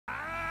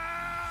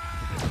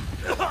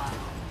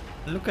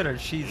Look at her.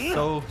 She's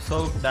so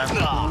damn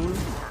cool.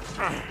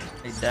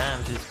 Like,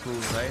 damn, she's cool,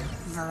 right?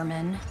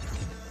 Vermin.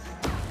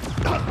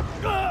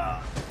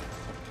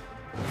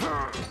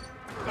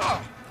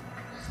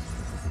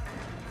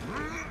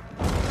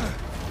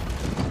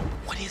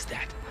 What is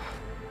that?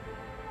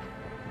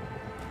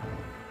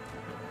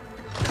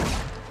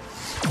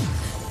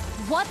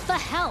 What the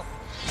hell?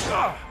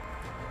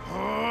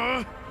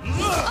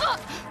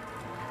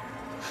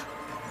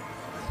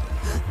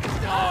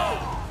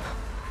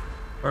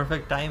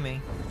 Perfect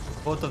timing.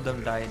 Both of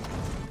them died.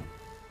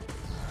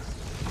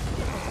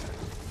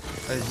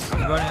 He's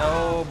running.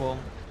 Oh, boom.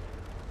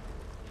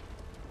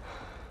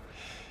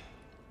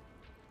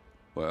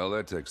 Well,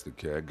 that takes the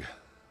keg.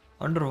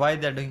 Wonder why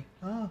they're doing.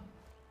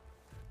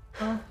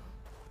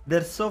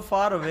 They're so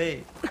far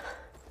away.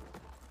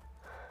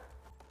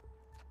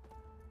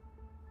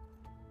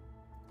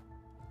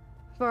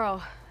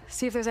 Burrow,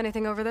 see if there's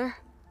anything over there.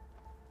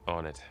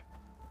 On it.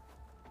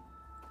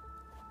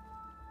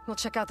 We'll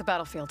check out the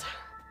battlefield.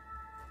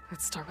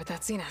 Let's start with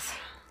that zenith.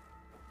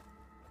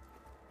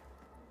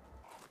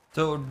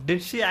 So,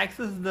 did she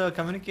access the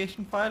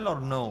communication file or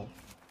no?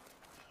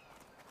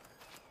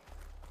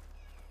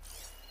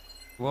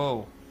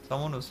 Whoa,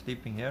 someone was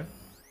sleeping here.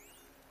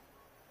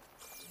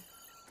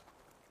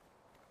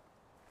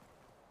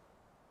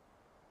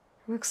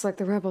 Looks like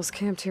the rebels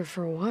camped here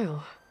for a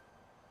while.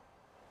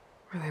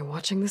 Were they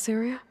watching this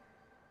area?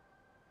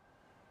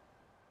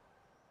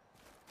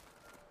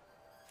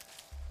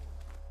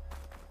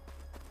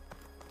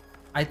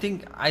 I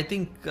think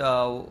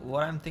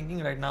what I'm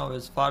thinking right now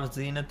is Far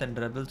Zenith and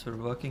rebels were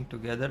working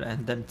together,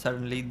 and then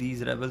suddenly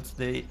these rebels,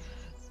 they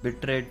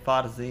betrayed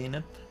Far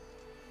Zenith.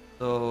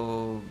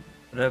 So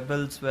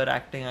rebels were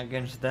acting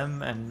against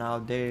them, and now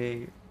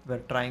they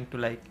were trying to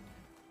like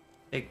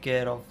take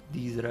care of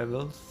these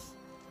rebels.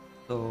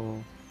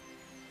 So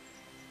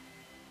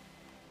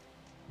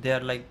they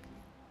are like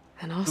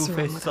And two also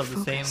faces of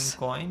the same focus.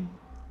 coin.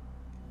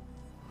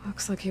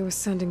 Looks like he was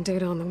sending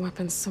data on the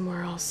weapons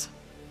somewhere else.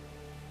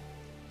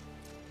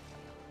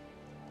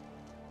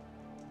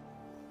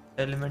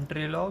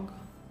 Elementary log.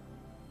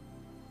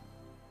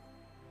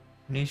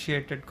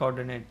 Initiated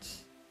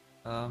coordinates.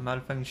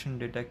 Malfunction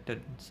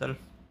detected.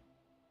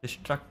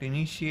 Self-destruct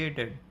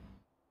initiated.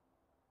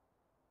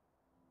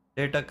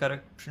 Data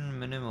corruption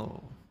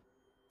minimal.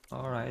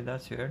 Alright,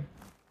 that's weird.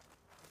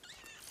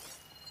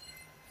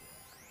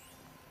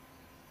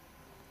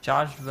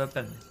 Charged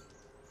weapon.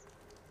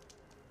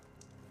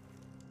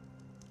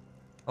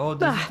 Oh,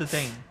 this is the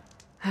thing.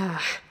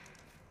 Ah,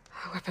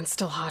 weapon's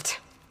still hot.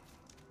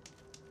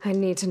 I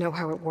need to know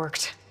how it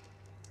worked.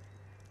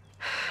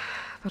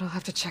 But I'll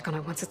have to check on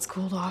it once it's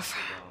cooled off.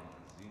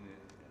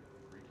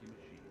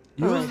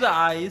 Use the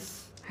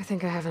eyes. I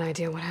think I have an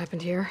idea what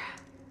happened here.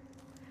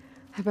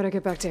 I better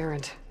get back to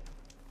Erend.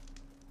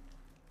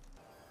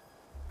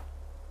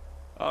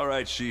 All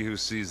right, she who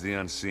sees the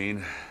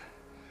unseen.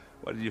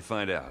 What did you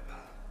find out?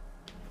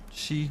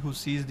 She who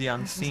sees the This was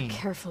a unseen.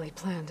 carefully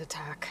planned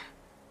attack.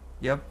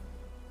 Yep.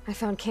 I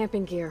found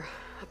camping gear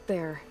up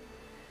there.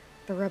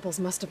 The rebels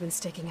must have been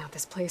staking out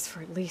this place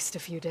for at least a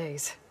few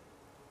days.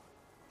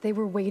 They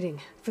were waiting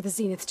for the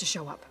Zeniths to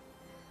show up.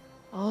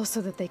 All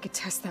so that they could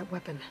test that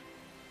weapon.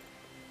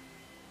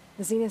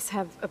 The Zeniths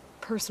have a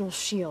personal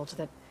shield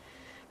that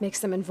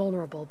makes them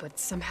invulnerable, but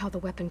somehow the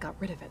weapon got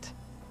rid of it.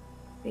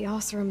 The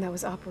Oseram that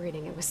was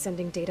operating it was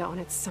sending data on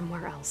it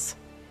somewhere else.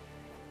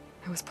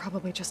 It was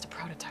probably just a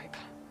prototype.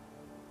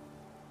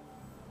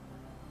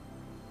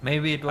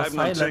 Maybe it was I've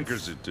known silence.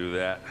 tinkers that do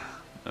that.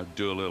 I'd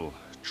do a little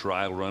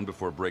trial run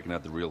before breaking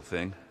out the real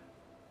thing.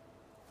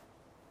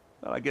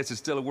 Well, I guess it's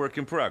still a work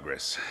in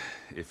progress,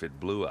 if it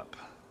blew up.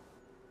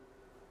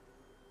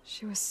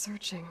 She was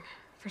searching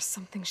for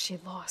something she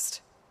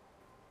lost.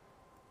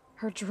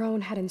 Her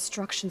drone had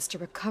instructions to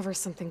recover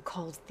something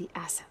called the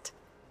asset.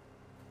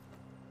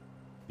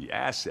 The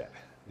asset?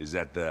 Is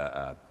that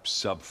the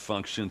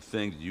sub-function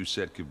thing that you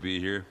said could be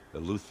here? The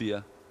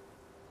Luthia?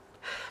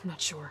 I'm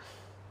not sure.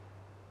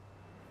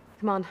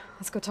 Come on,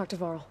 let's go talk to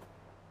Varl.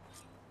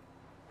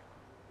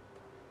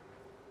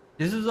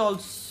 This is all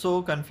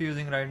so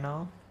confusing right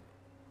now.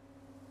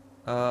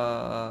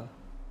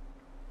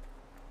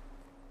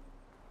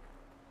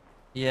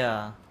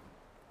 Yeah.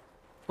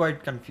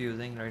 Quite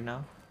confusing right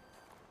now.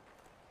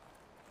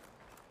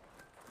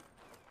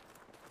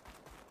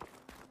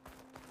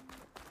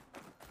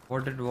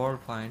 What did War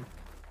find?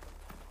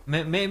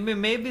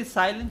 Maybe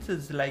Silence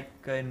is like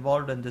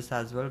involved in this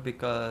as well,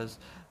 because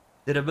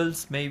the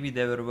rebels, maybe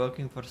they were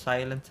working for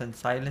Silence, and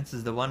Silence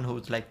is the one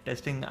who's like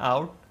testing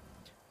out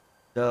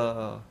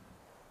the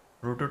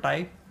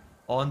prototype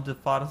on the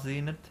Far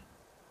Zenith.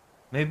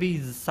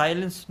 Maybe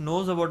Silence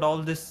knows about all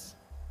this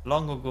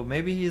long ago.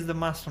 Maybe he is the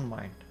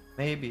mastermind.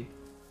 Maybe.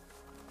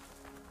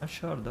 Not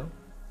sure though.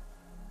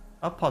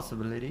 A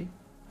possibility.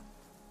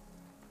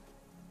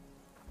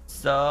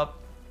 Sup?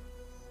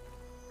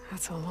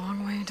 That's a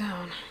long way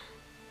down.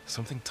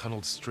 Something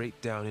tunneled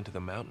straight down into the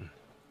mountain.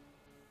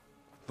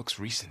 Looks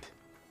recent.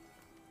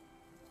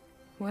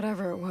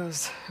 Whatever it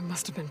was, it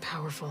must have been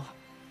powerful.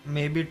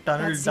 Maybe That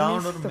tunneled down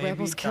or Zenith the maybe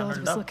rebels killed tunneled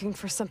was up. looking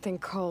for something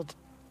called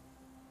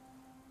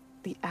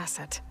the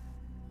asset.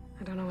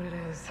 I don't know what it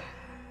is,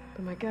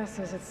 but my guess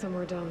is it's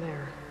somewhere down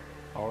there.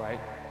 All right,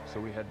 so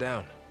we head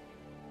down.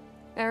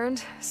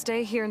 Erend,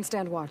 stay here and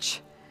stand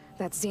watch.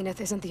 That Zenith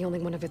isn't the only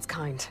one of its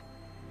kind.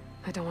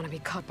 I don't want to be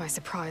caught by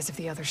surprise if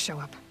the others show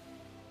up.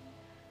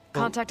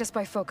 Contact us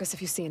by focus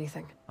if you see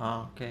anything.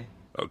 Ah, okay.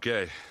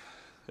 Okay.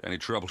 Any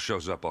trouble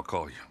shows up, I'll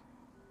call you.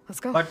 Let's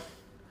go.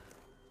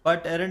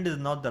 But Erend is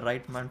not the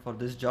right man for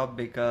this job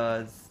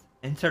because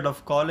instead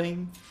of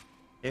calling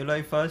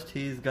Aloy first,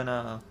 he's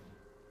gonna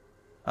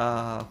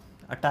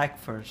attack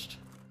first.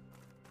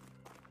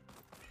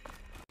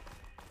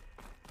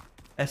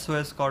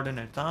 SOS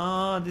coordinates.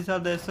 Ah, these are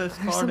the SOS There's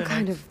some coordinates.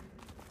 kind of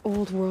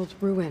old world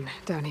ruin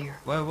down here.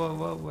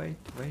 Wait.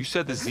 You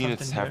said the There's Zeniths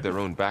something have here. their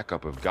own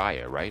backup of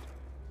Gaia, right?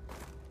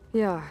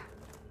 Yeah,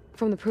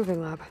 from the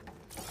proving lab.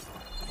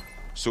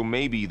 So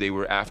maybe they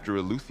were after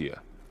Aletheia.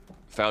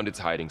 Found its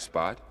hiding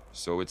spot,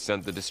 so it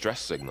sent the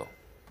distress signal.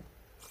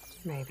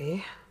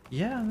 Maybe.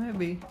 Yeah,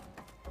 maybe.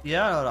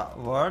 Yeah,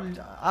 world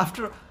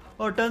after.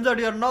 Oh, turns out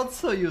you're not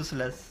so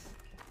useless.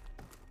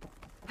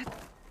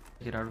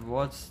 Figure out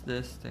what's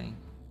this thing?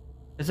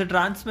 It's a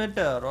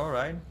transmitter,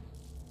 alright.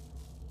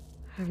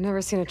 I've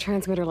never seen a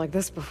transmitter like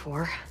this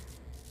before.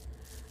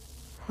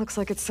 Looks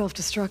like it's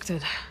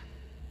self-destructed.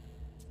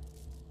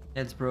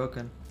 It's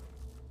broken.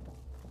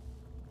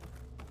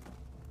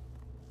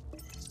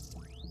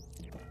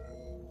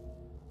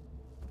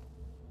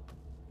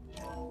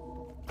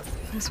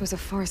 This was a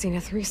Far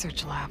Zenith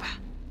research lab.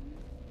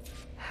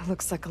 It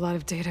looks like a lot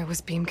of data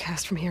was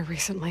beamcast from here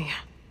recently.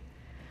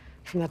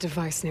 From that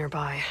device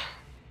nearby.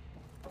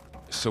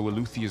 So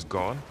Aletheia's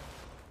gone?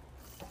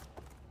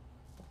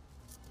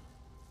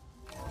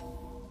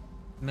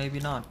 Maybe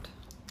not.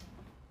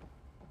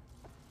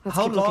 Let's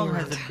How keep looking long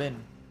has around. it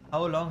been?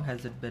 How long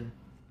has it been?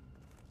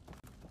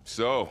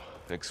 So,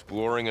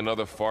 exploring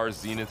another Far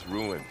Zenith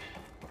ruin.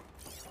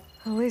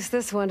 At least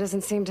this one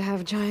doesn't seem to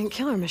have giant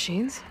killer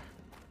machines.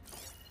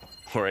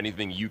 Or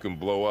anything you can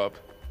blow up.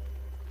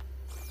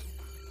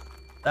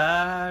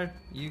 That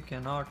you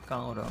cannot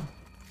count on.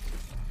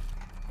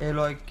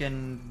 Aloy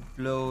can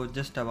blow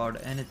just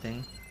about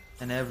anything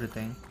and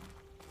everything.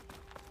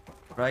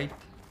 Right?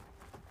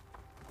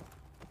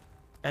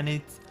 And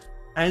it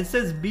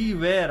says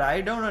beware.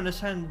 I don't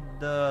understand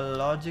the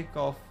logic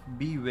of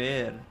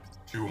beware.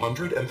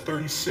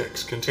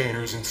 236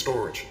 containers in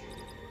storage.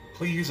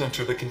 Please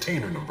enter the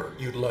container number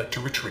you'd like to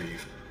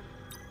retrieve.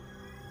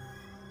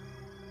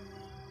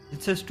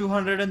 It says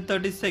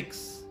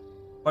 236,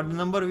 but the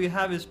number we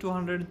have is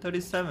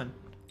 237.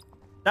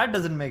 That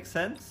doesn't make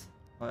sense.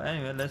 Well,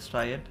 anyway, let's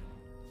try it.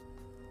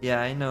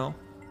 Yeah, I know.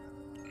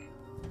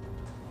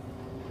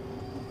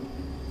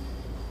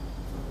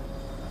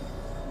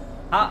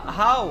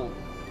 How?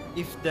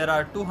 If there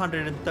are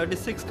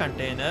 236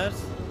 containers,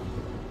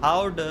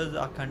 how does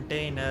a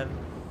container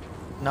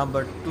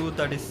number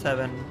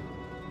 237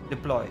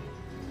 deploy?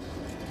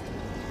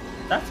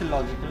 That's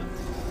illogical.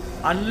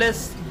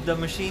 Unless the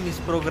machine is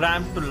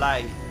programmed to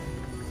lie.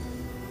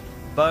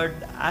 But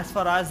as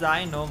far as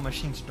I know,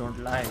 machines don't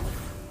lie.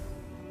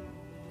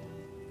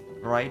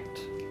 Right?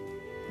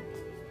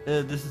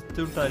 This is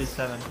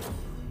 237.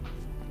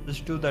 This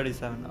is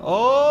 237.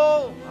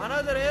 Oh!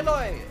 Another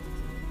Aloy!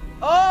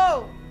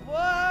 Oh!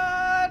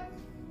 What?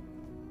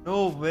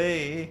 No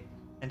way.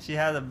 And she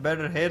has a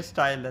better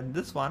hairstyle than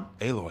this one.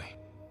 Aloy,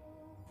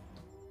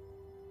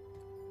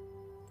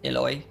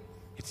 Aloy.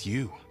 it's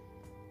you.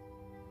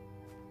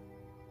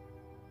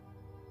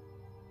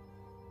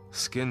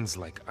 Skin's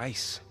like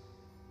ice.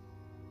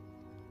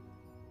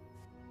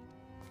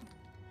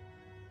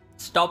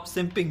 Stop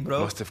simping,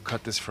 bro. Must have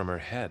cut this from her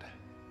head.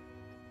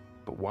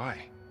 But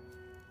why?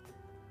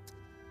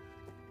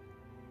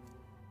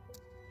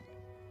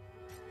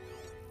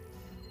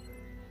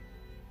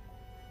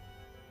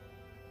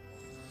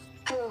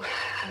 Hello,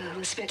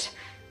 Elizabeth.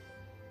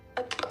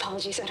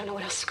 Apologies, I don't know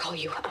what else to call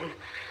you.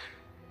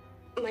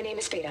 My name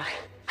is Beta.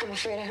 I'm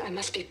afraid I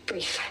must be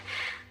brief.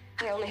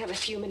 I only have a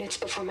few minutes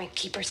before my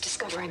keepers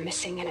discover I'm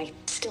missing, and I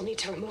still need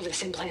to remove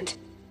this implant.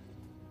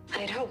 I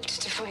had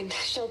hoped to find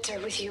shelter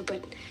with you,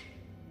 but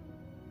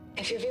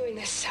if you're viewing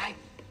this,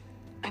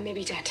 I may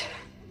be dead.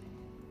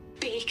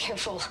 Be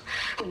careful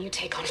when you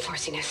take on Far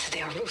Zenith.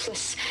 They are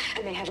ruthless,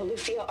 and they have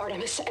Aletheia,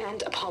 Artemis,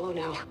 and Apollo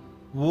now.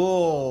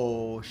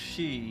 Whoa,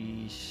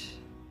 sheesh.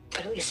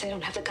 But at least I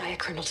don't have the Gaia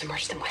kernel to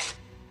merge them with.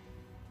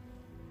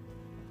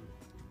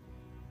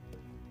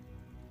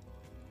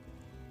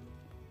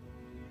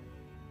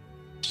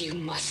 You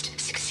must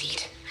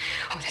succeed,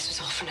 or this was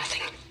all for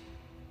nothing.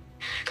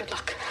 Good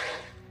luck.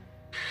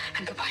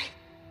 And goodbye.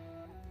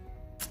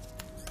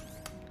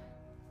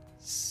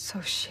 So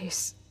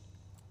she's...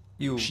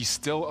 You. She's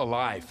still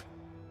alive.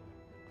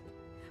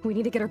 We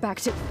need to get her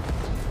back to...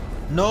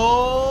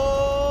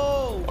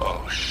 No!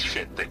 Oh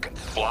shit, they can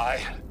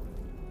fly?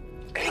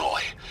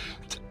 Aloy!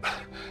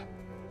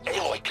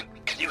 Aloy,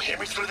 can you hear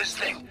me through this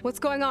thing? What's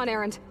going on,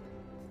 Erend?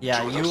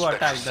 Yeah, Two of you those spectral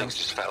attacked them. things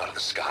just fell out of the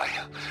sky.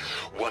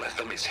 One of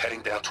them is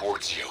heading down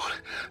towards you.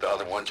 The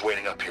other one's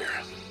waiting up here.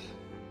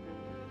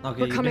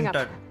 Okay, We're you coming didn't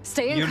up.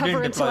 Stay in you cover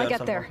didn't until deploy I get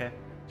yourself, there. Okay.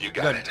 You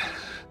got Good. it.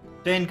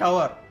 Stay in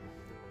cover.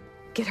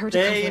 Get her to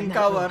Stay cover in that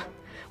cover. room.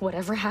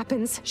 Whatever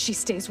happens, she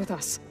stays with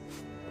us.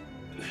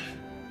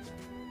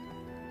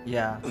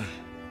 Yeah.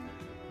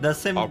 The I'll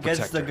simp gets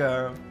protect the her.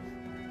 girl.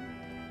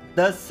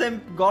 The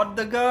simp got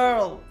the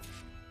girl.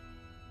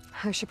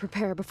 I should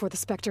prepare before the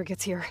Spectre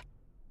gets here.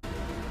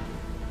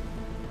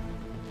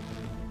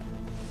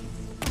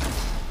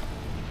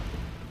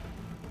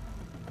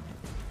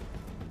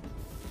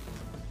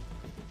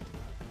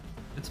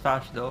 It's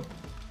fast though.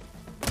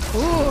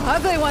 Ooh,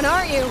 ugly one,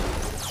 aren't you?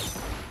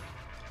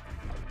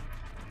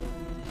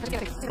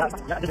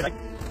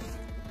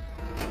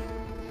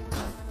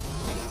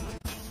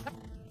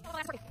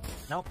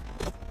 No.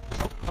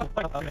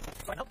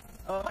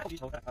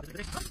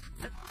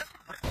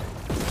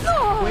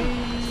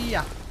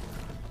 Yeah.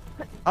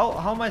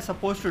 How am I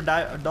supposed to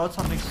dodge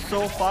something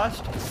so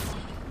fast?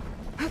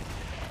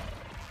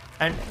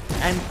 And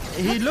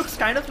he looks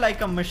kind of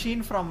like a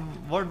machine from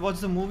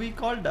what's the movie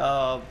called?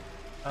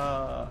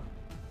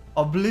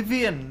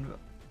 Oblivion,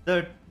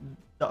 the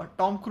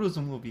Tom Cruise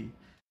movie.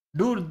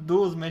 Dude,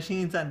 those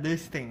machines and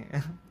this thing,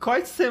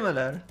 quite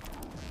similar.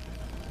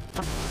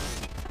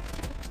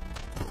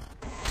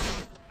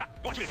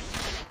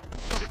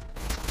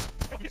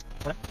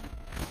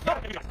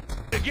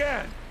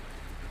 Again!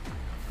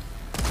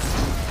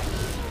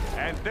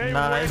 And they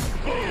Nice.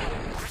 win.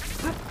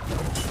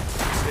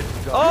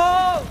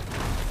 Oh!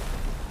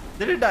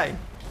 Did it die?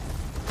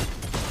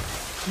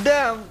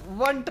 Damn,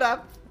 one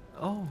trap.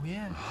 Oh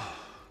yeah.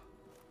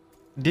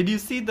 Did you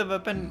see the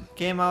weapon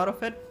came out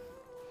of it?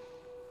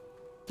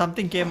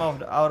 Something came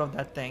out of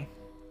that thing.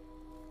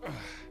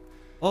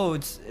 Oh,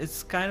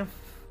 it's kind of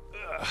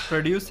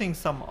producing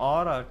some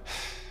aura.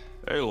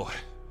 Aloy,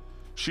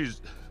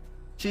 she's...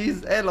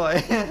 She's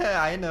Aloy.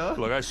 I know.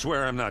 Look, I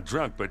swear I'm not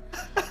drunk, but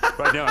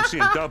right now I'm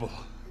seeing double.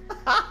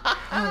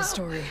 Long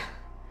story,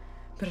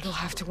 but it'll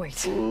have to wait.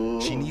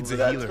 She needs a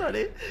That's healer,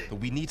 funny. but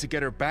we need to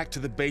get her back to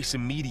the base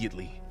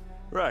immediately.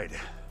 Right.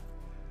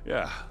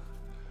 Yeah.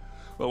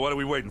 Well, what are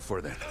we waiting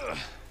for then?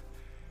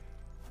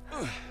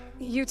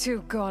 You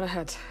two go on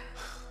ahead.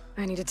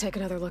 I need to take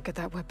another look at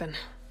that weapon.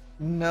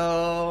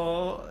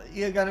 No,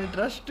 you're gonna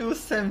trust two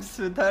Sims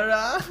with her.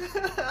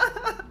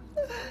 Huh?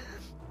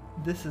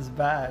 This is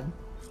bad.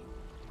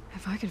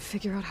 If I can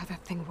figure out how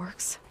that thing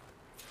works,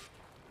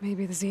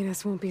 maybe the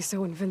Zeniths won't be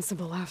so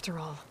invincible after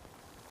all.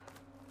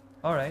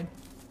 All right.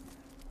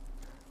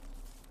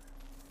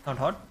 Not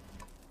hot.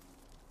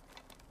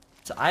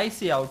 It's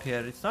icy out here.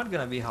 It's not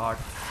gonna be hot.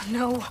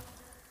 No.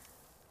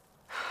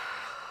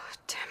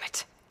 Damn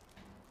it.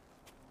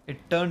 It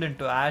turned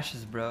into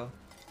ashes, bro.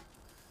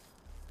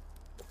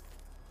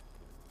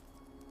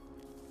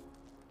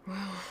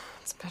 Well,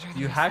 it's better than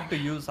You had to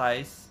nothing. use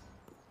ice.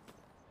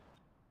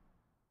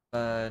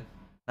 But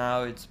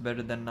now it's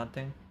better than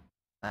nothing.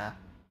 Ah.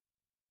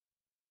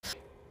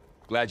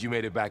 Glad you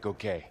made it back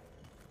okay.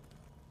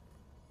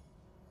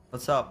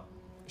 What's up?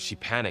 She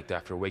panicked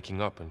after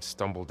waking up and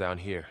stumbled down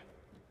here.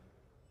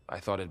 I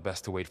thought it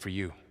best to wait for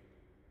you.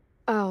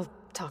 I'll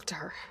talk to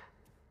her.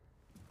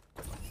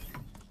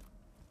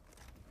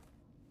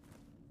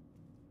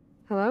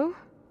 Hello?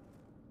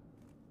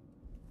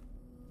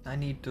 I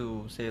need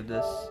to save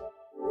this.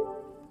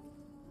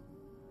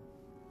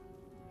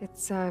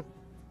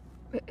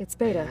 It's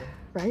Beta,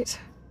 right?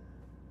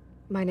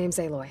 My name's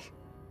Aloy.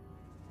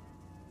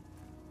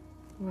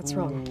 What's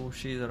wrong? Ooh,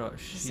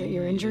 Is it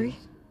your injury?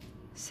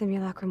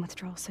 Simulacrum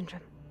withdrawal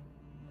syndrome.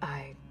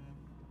 I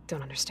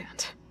don't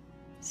understand.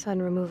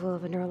 Sudden removal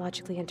of a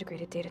neurologically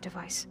integrated data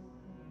device.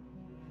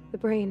 The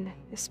brain,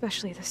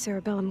 especially the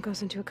cerebellum,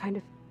 goes into a kind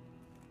of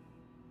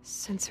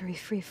sensory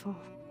freefall.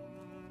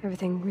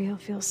 Everything real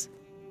feels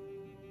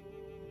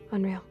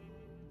unreal.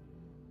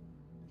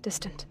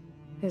 Distant.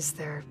 Is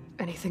there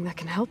anything that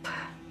can help?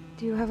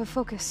 Do you have a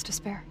focus to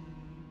spare?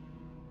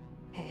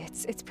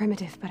 It's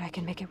primitive, but I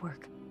can make it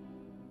work.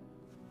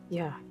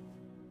 Yeah.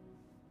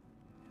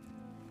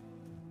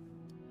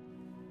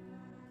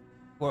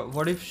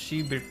 What if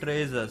she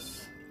betrays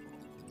us?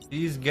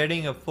 She's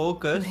getting a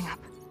focus. Moving up.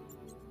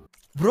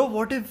 Bro,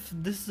 what if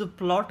this is a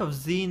plot of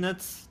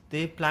Zeniths?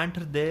 They plant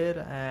her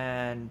there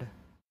and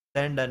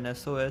send an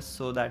SOS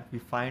so that we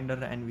find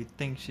her and we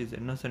think she's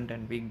innocent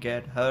and we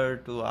get her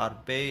to our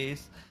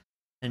base.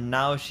 And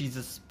now she's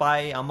a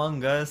spy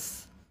among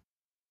us.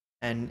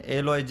 And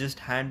Aloy just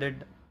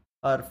handed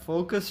our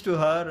focus to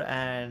her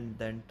and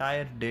the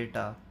entire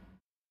data.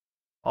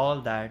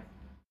 All that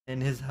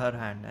in her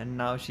hand. And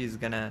now she's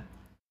gonna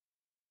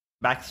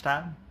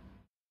backstab?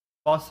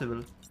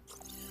 Possible.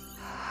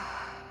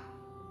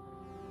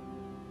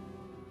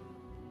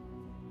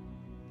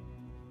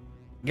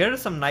 Get her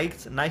some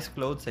nice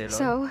clothes, Aloy.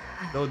 So,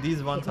 though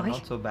these ones are Aloy?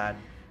 not so bad.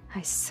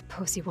 I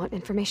suppose you want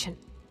information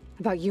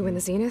about you and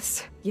the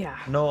Zeniths? Yeah.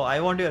 No,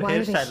 I want your Why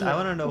are they hairstyle. here? I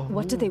want to know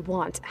What do they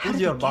want? How who's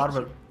did your they get barber.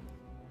 here?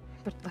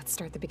 But let's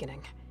start at the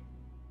beginning.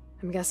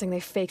 I'm guessing they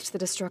faked the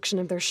destruction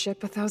of their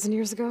ship 1,000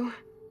 years ago?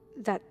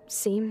 That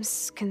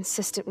seems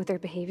consistent with their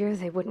behavior.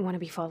 They wouldn't want to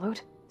be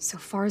followed. So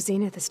far,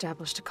 Zenith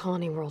established a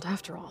colony world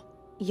after all.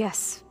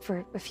 Yes,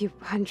 for a few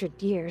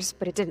hundred years,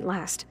 but it didn't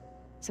last.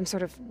 Some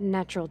sort of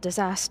natural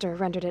disaster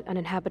rendered it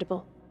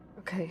uninhabitable.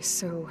 Okay,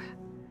 so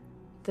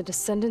the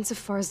descendants of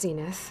Far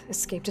Zenith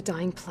escaped a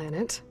dying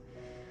planet,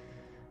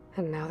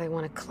 and now they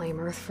want to claim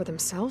Earth for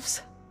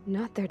themselves?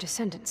 Not their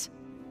descendants.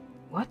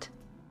 What?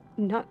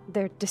 Not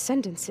their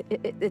descendants.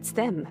 It's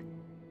them.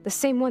 The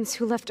same ones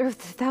who left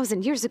Earth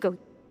 1,000 years ago.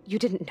 You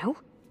didn't know?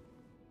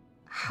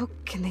 How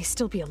can they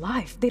still be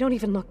alive? They don't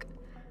even look...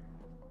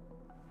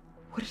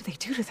 What did they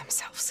do to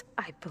themselves?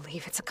 I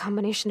believe it's a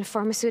combination of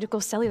pharmaceutical,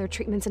 cellular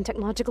treatments, and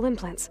technological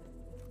implants.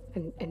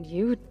 And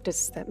you?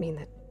 Does that mean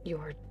that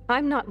you're...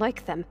 I'm not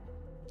like them.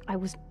 I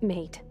was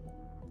made.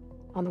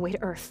 On the way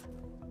to Earth.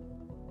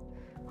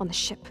 On the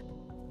ship.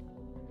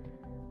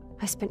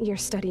 I spent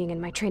years studying in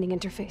my training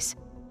interface,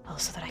 all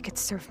so that I could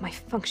serve my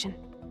function.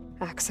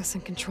 Access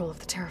and control of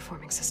the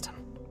terraforming system.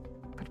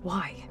 But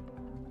why?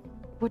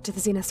 What do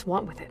the Zeniths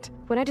want with it?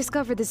 When I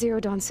discovered the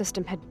Zero Dawn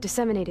system had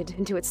disseminated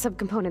into its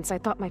subcomponents, I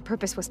thought my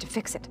purpose was to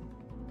fix it.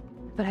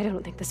 But I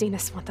don't think the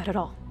Zeniths want that at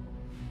all.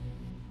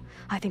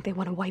 I think they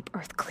want to wipe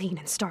Earth clean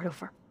and start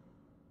over.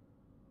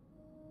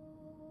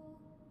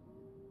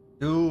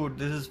 Dude,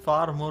 this is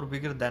far more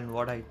bigger than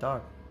what I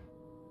thought.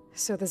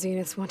 So the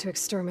Zeniths want to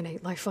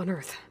exterminate life on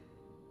Earth.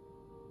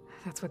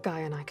 That's what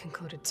Gaia and I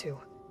concluded too.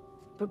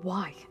 But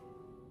why?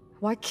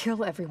 Why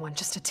kill everyone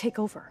just to take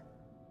over?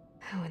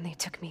 When they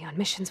took me on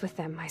missions with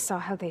them, I saw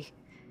how they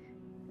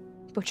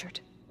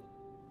butchered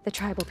the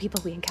tribal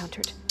people we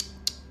encountered.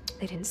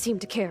 They didn't seem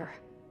to care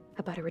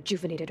about a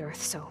rejuvenated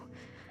Earth, so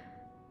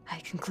I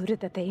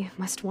concluded that they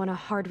must want a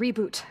hard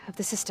reboot of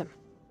the system.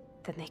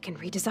 Then they can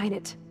redesign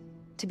it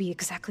to be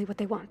exactly what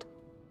they want.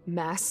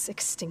 Mass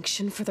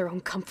extinction for their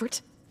own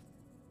comfort?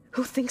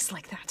 Who thinks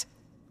like that?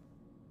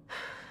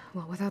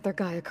 Well, without their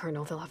Gaia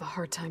kernel, they'll have a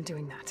hard time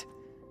doing that.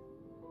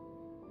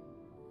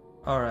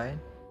 Alright.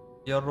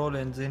 Your role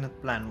in Zenith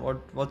plan.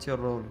 What's your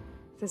role?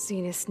 The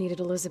Zeniths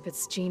needed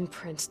Elizabeth's gene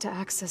print to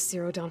access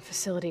Zero Dawn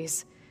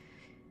facilities.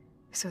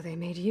 So they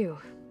made you.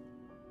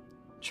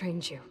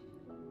 Trained you.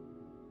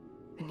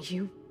 And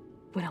you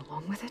went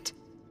along with it?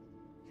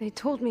 They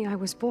told me I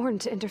was born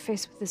to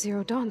interface with the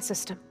Zero Dawn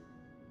system.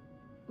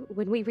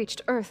 When we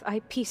reached Earth,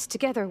 I pieced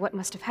together what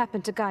must have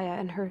happened to Gaia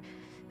and her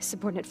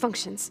subordinate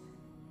functions.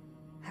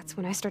 That's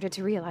when I started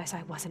to realize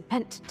I wasn't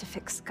meant to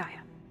fix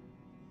Gaia.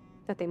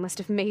 That they must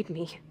have made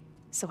me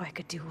so I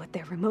could do what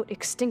their remote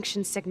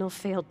extinction signal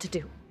failed to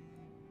do.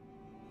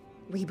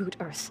 Reboot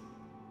Earth,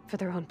 for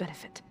their own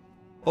benefit.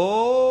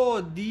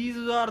 Oh,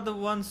 these are the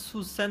ones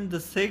who sent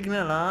the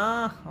signal,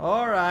 huh?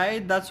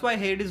 Alright, that's why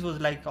Hades was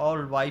like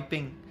all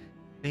wiping,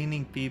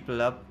 cleaning people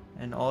up,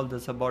 and all the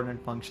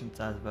subordinate functions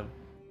as well.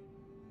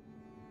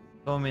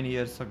 So many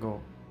years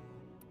ago.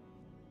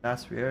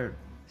 That's weird.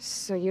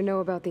 So you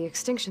know about the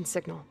extinction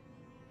signal?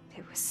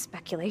 It was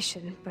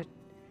speculation, but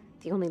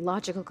the only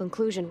logical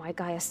conclusion why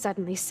Gaia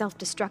suddenly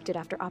self-destructed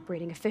after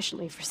operating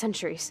efficiently for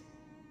centuries.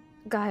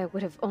 Gaia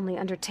would have only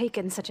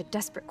undertaken such a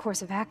desperate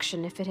course of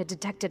action if it had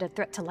detected a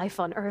threat to life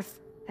on Earth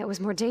that was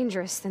more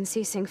dangerous than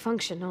ceasing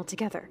function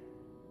altogether.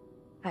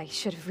 I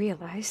should have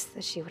realized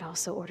that she would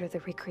also order the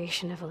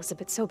recreation of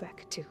Elizabeth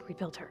Sobek to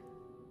rebuild her.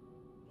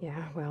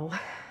 Yeah, well,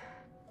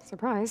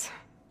 surprise.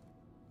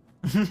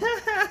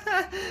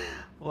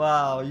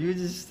 Wow, you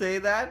just say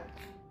that?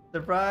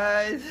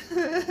 Surprise!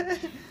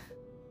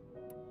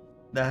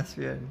 That's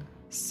weird.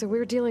 So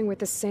we're dealing with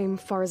the same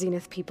Far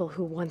Zenith people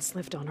who once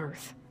lived on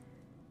Earth.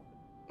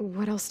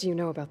 What else do you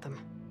know about them?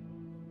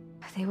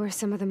 They were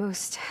some of the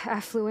most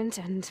affluent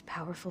and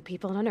powerful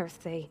people on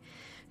Earth. They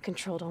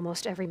controlled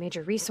almost every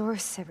major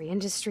resource, every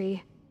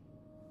industry.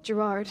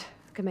 Gerard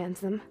commands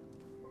them.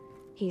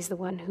 He's the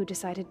one who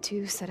decided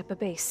to set up a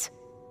base.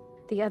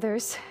 The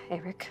others,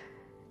 Eric,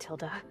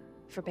 Tilda,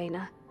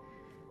 Verbena,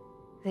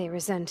 they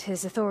resent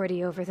his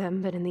authority over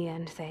them, but in the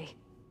end, they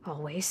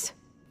always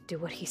do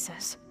what he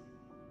says.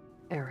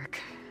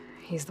 Eric.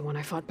 He's the one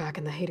I fought back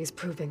in the Hades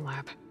Proving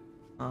Lab.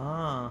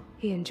 Ah.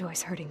 He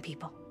enjoys hurting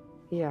people.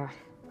 Yeah,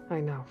 I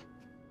know.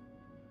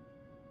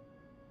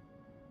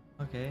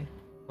 Okay.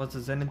 What's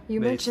the Zenith You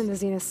base? mentioned the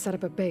Zenith set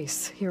up a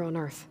base here on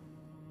Earth.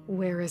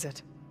 Where is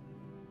it?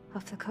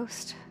 Off the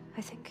coast,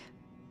 I think.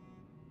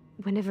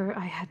 Whenever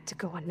I had to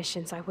go on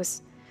missions, I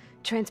was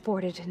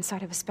transported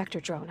inside of a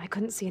Spectre drone. I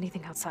couldn't see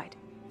anything outside.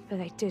 But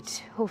I did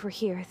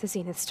overhear the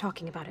Zeniths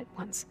talking about it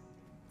once.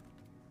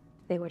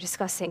 They were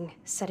discussing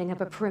setting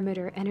up a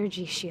perimeter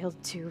energy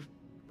shield to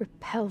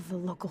repel the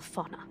local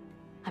fauna.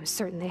 I'm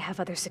certain they have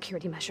other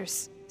security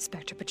measures.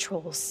 Spectre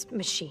patrols,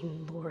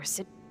 machine lures.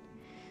 It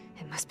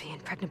must be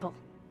impregnable.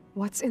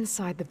 What's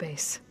inside the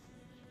base?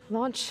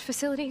 Launch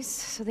facilities,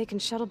 so they can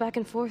shuttle back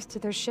and forth to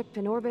their ship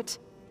in orbit.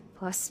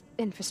 Plus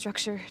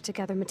infrastructure to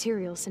gather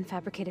materials and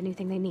fabricate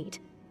anything they need.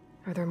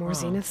 Are there more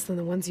Zeniths than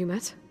the ones you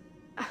met?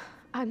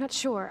 I'm not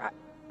sure.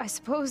 I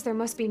suppose there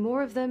must be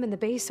more of them in the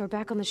base or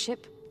back on the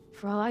ship.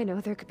 For all I know,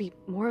 there could be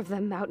more of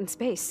them out in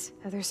space,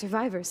 other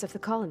survivors of the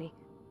colony.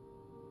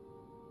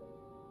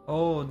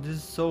 Oh, this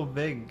is so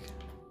big.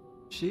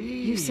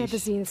 Sheesh. You said the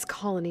Zenith's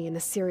colony in the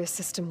Sirius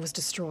system was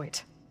destroyed.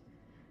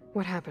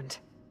 What happened?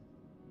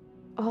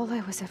 All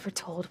I was ever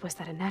told was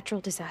that a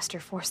natural disaster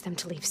forced them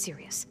to leave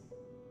Sirius.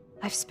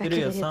 I've Sirius,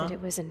 speculated huh? that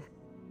it was an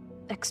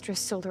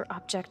extrasolar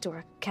object or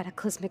a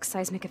cataclysmic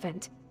seismic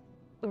event.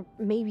 Or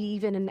maybe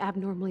even an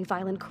abnormally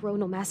violent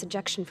coronal mass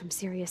ejection from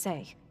Sirius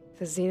A.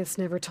 The Zeniths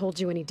never told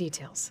you any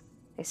details.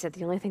 They said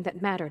the only thing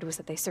that mattered was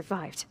that they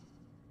survived.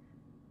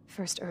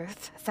 First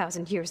Earth,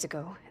 1,000 years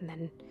ago, and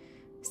then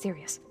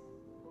Sirius.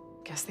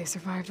 Guess they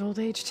survived old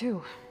age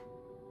too.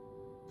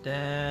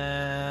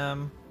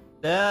 Damn.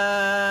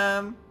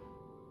 Damn.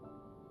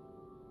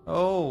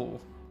 Oh.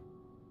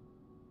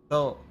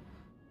 So.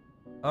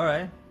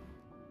 Alright.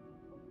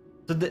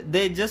 So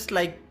they just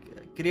like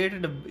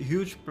created a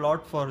huge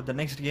plot for the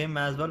next game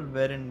as well,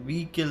 wherein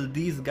we kill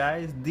these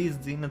guys, these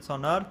Zeniths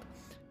on Earth,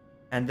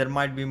 and there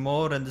might be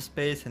more in the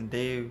space, and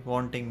they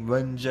wanting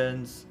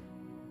vengeance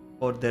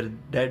for their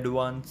dead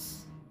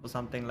ones or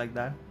something like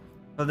that.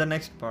 For the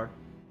next part,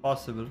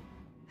 possible.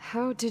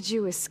 How did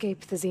you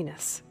escape the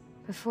Zeniths?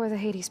 Before the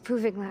Hades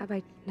Proving Lab,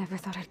 I never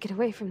thought I'd get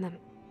away from them.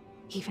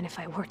 Even if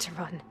I were to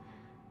run.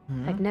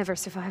 I'd never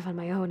survive on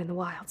my own in the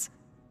wilds.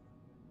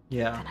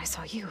 Yeah. Then I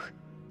saw you.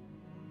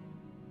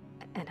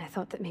 And I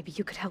thought that maybe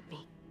you could help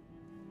me.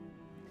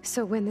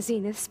 So when the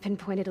Zeniths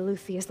pinpointed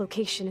Aluthia's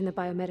location in the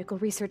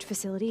biomedical research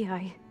facility,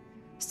 I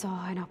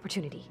saw an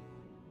opportunity.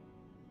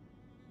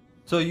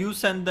 So you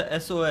send the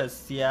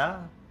SOS,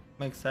 yeah?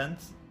 Makes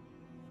sense.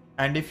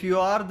 And if you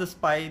are the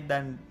spy,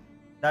 then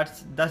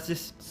that's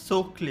just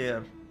so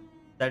clear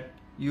that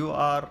you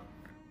are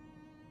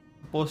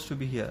supposed to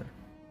be here,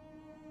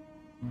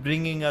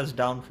 bringing us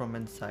down from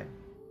inside.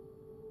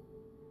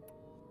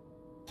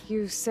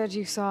 You said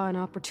you saw an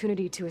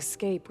opportunity to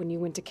escape when you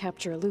went to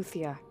capture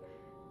Aluthia.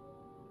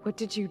 What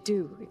did you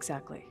do,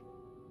 exactly?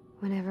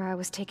 Whenever I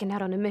was taken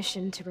out on a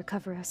mission to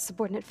recover a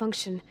subordinate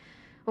function,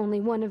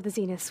 only one of the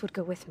Zeniths would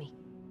go with me.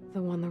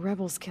 The one the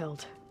rebels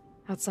killed,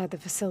 outside the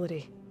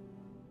facility.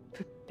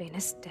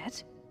 Baina's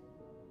dead?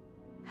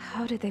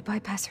 How did they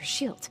bypass her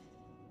shield?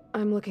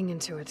 I'm looking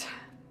into it.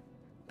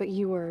 But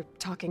you were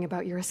talking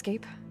about your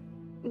escape?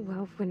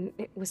 Well, when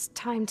it was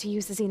time to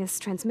use the Zenith's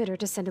transmitter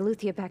to send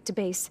Aluthia back to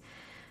base,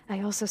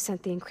 I also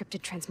sent the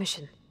encrypted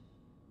transmission.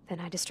 Then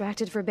I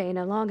distracted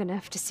Verbena long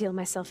enough to seal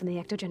myself in the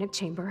ectogenic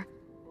chamber,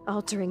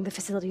 altering the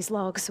facility's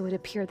log so it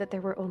appeared that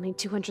there were only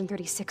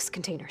 236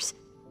 containers.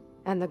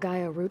 And the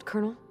Gaia root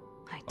kernel?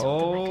 I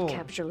told them I could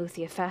capture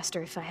Aluthia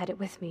faster if I had it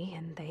with me,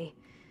 and they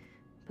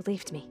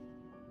believed me.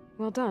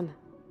 Well done.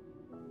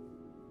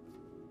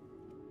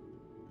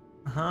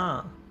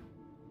 Huh.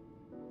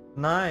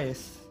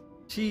 Nice.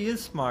 She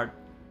is smart.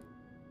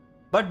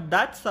 But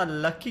that's a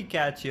lucky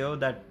catch, yo,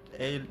 that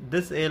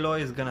this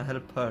Aloy is gonna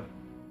help her.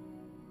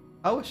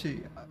 How is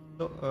she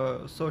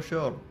so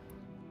sure?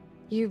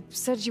 You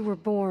said you were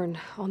born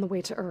on the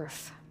way to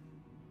Earth.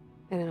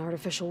 In an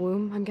artificial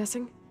womb, I'm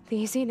guessing?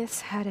 The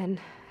Zeniths had an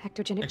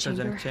ectogenic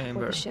chamber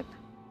for the ship.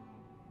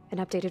 An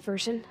updated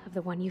version of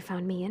the one you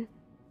found me in.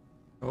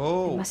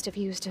 Oh. They must have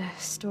used a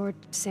stored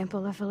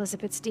sample of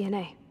Elizabeth's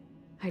DNA.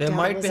 They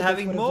might be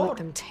having more. Let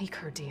them take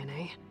her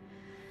DNA.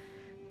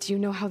 Do you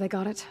know how they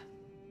got it?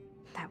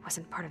 That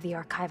wasn't part of the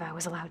archive I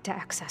was allowed to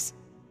access.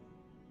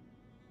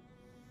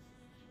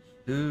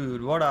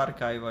 Dude, what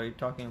archive are you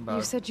talking about?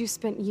 You said you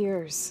spent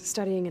years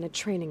studying in a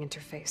training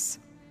interface.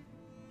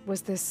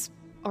 Was this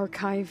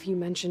archive you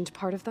mentioned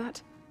part of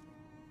that?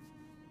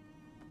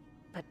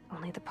 But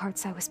only the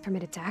parts I was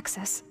permitted to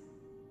access.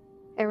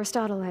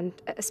 Aristotle and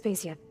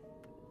Aspasia,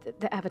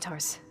 the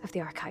avatars of the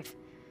archive,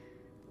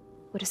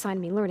 would assign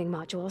me learning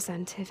modules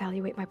and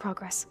evaluate my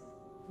progress.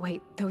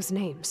 Wait, those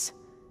names.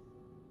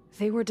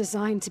 They were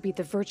designed to be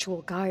the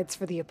virtual guides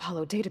for the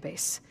Apollo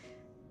database.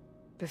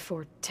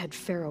 Before Ted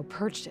Faro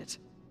purged it.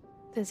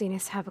 The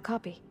Zeniths have a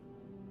copy.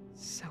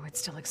 So it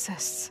still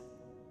exists.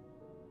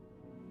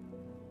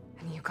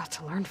 And you got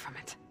to learn from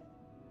it.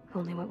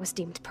 Only what was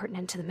deemed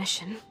pertinent to the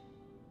mission.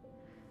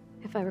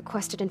 If I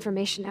requested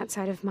information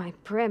outside of my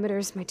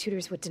parameters, my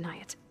tutors would deny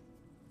it.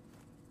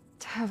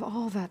 To have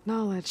all that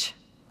knowledge,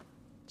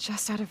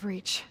 just out of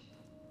reach.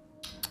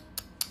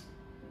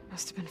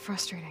 Must have been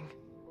frustrating.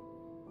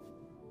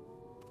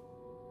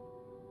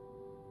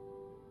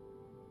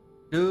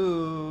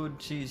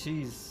 Dude,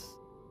 she's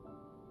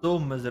so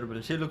miserable.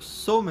 She looks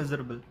so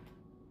miserable.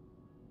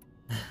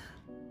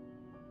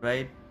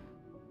 Right?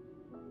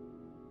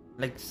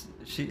 Like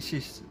she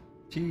is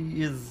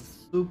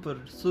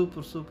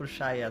super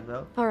shy as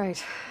well. All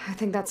right, I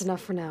think that's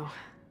enough for now.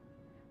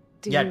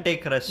 Do Yeah, you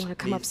take rest, want to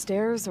come please.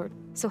 upstairs or?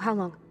 So how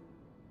long?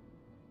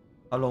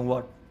 How long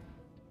what?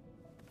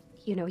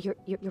 You know, your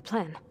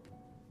plan.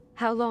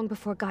 How long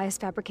before Gaius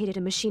fabricated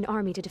a machine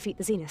army to defeat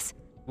the Zeniths?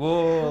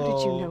 Whoa. How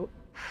did you know?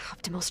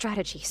 Optimal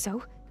strategy,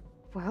 so?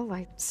 Well,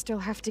 I still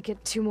have to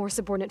get 2 more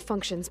subordinate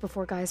functions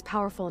before Gaia's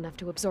powerful enough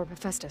to absorb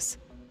Hephaestus.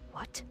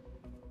 What?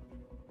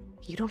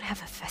 You don't have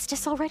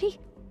Hephaestus already?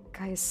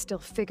 Gaia's still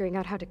figuring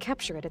out how to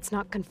capture it. It's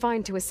not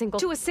confined to a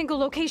single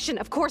location,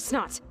 of course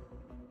not!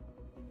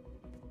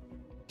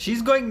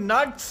 She's going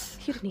nuts.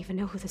 You didn't even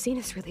know who the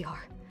Zeniths really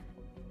are.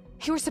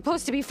 You were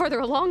supposed to be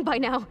further along by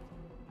now.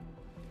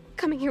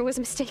 Coming here was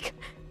a mistake.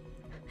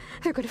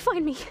 They're gonna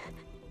find me.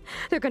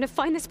 They're gonna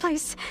find this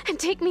place and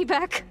take me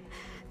back.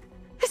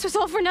 This was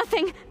all for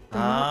nothing.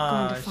 They're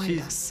not going to find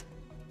us.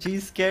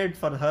 She's scared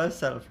for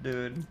herself,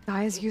 dude.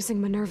 Gaia's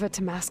using Minerva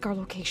to mask our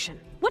location.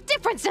 What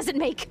difference does it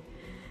make?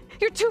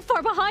 You're too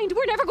far behind.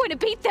 We're never going to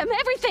beat them.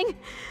 Everything.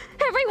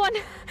 Everyone.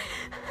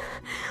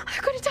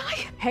 They're gonna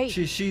die. Hey.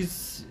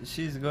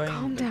 She's going.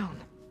 Calm down.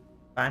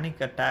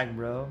 Panic attack,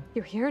 bro.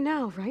 You're here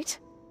now, right?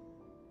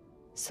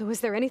 So is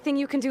there anything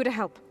you can do to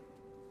help?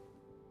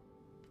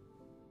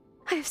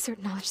 I have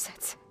certain knowledge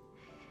sets.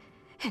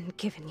 And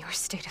given your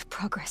state of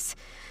progress,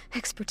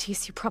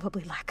 expertise you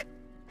probably lack.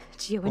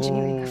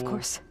 Geoengineering, of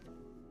course.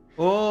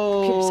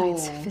 Oh. Computer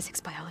science, physics,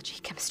 biology,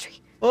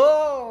 chemistry.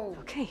 Oh.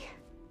 Okay.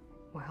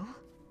 Well,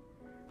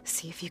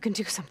 see if you can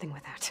do something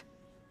with that.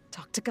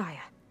 Talk to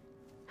Gaia.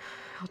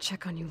 I'll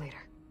check on you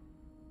later.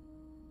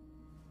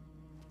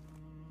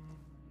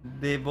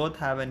 They both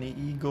have an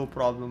ego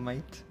problem,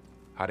 mate.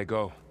 How'd it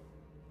go?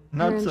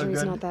 Not Her so injury's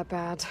good. not that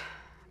bad,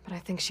 but I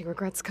think she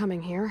regrets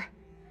coming here.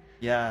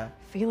 Yeah.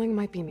 Feeling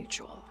might be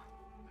mutual.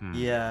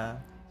 Yeah.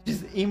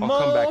 She's I'll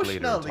come back later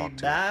and emotionally talk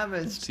to her.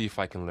 damaged. See if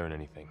I can learn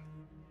anything.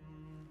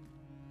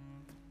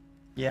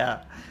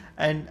 Yeah.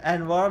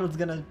 And Warl's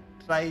gonna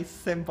try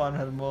simp on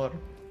her more.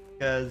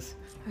 Because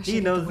I should he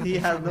get the knows he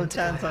weapon has from no him to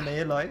chance Gaia. on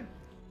Aloy.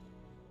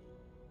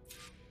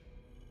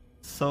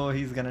 So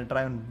he's gonna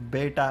try on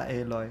beta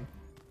Aloy.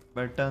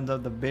 But it turns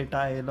out the beta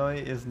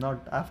Aloy is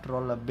not after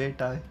all a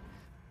beta.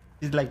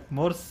 She's like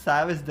more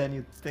savage than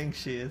you think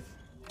she is.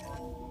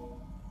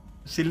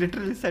 She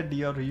literally said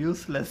you're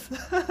useless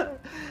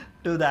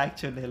to the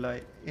actual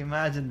Aloy.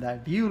 Imagine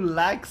that. You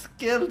lack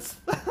skills.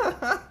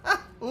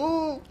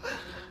 Ooh.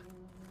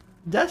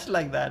 Just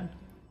like that.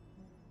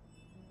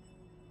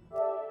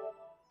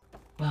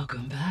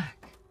 Welcome back.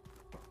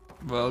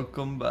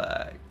 Welcome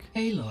back.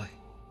 Aloy.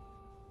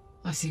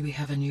 I see we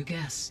have a new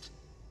guest.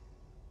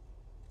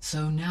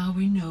 So now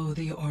we know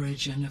the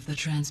origin of the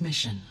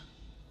transmission.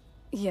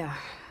 Yeah.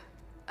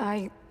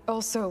 I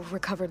also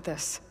recovered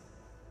this.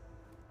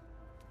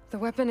 The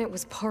weapon it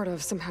was part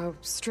of somehow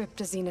stripped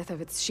a Zenith of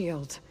its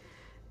shield,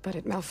 but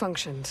it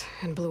malfunctioned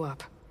and blew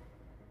up.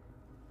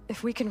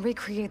 If we can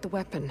recreate the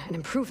weapon and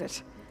improve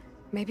it,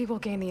 maybe we'll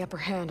gain the upper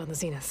hand on the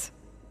Zeniths.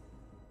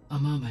 A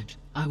moment.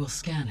 I will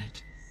scan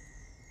it.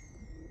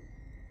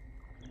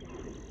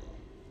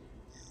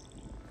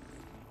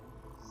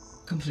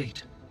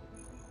 Complete.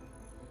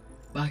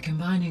 By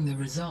combining the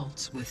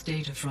results with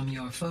data from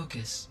your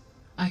focus,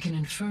 I can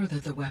infer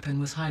that the weapon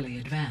was highly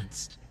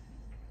advanced,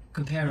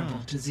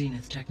 comparable to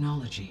Zenith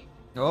technology,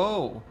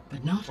 Oh.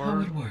 but not how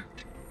it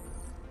worked.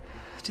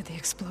 Did the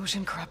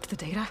explosion corrupt the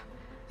data?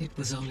 It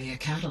was only a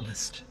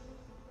catalyst.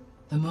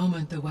 The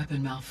moment the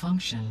weapon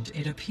malfunctioned,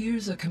 it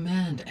appears a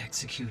command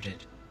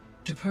executed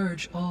to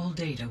purge all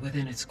data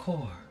within its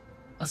core.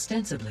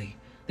 Ostensibly,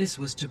 this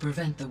was to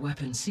prevent the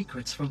weapon's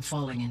secrets from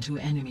falling into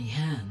enemy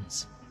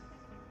hands.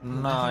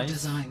 Whoever Nice.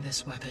 designed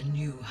this weapon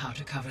knew how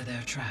to cover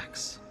their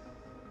tracks.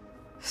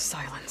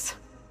 Silence.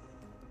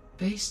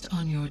 Based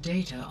on your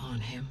data on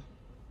him,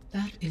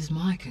 that is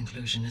my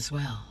conclusion as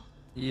well.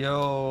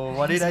 Yo,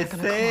 what He's did I not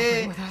gonna cooperate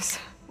say? with us.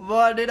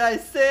 What did I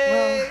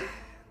say? Well,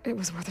 it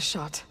was worth a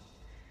shot.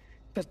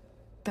 But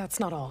that's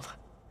not all.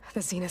 The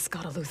Zeniths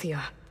got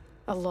Aletheia,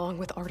 along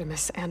with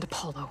Artemis and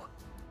Apollo.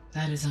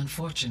 That is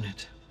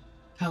unfortunate.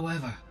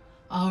 However,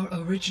 our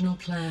original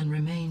plan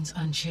remains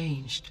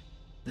unchanged.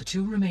 The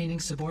two remaining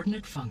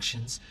subordinate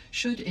functions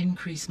should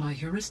increase my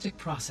heuristic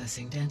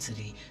processing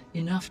density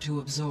enough to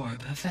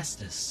absorb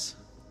Hephaestus.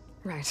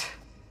 Right.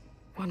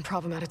 One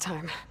problem at a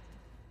time.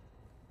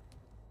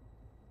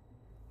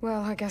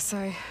 Well, I guess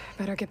I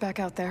better get back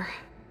out there.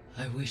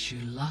 I wish you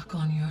luck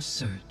on your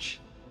search.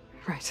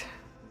 Right.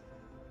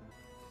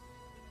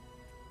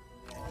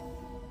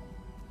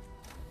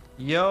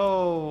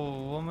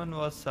 Yo, woman,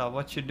 what's up?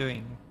 What you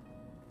doing?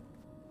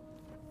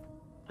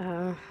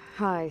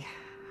 Hi.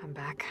 I'm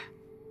back.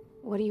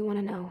 What do you want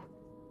to know?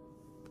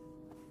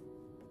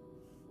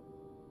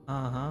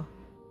 Uh-huh.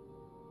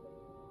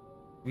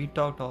 We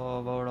talked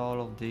about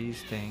all of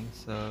these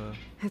things, so...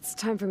 It's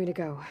time for me to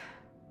go.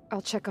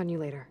 I'll check on you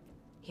later.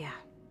 Yeah,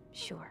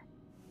 sure.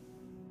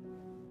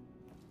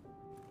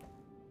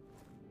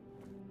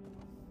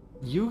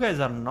 You guys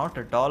are not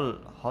at all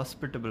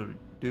hospitable,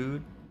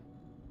 dude.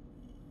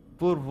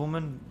 Poor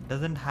woman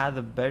doesn't have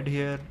a bed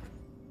here.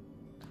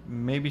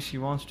 Maybe she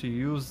wants to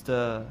use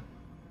the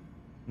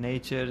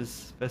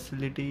nature's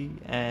facility,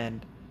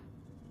 and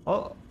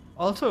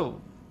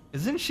also,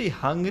 isn't she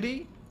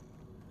hungry?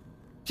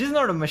 She's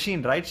not a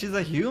machine, right? She's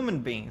a human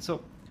being.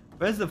 So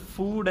where's the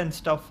food and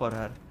stuff for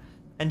her?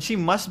 And she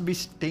must be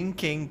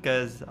stinking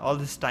because all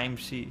this time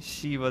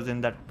she was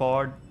in that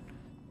pod.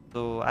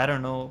 So I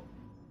don't know.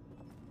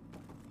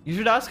 You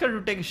should ask her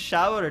to take a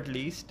shower at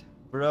least,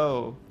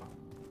 bro.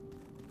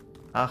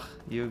 Ah,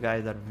 you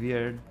guys are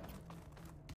weird.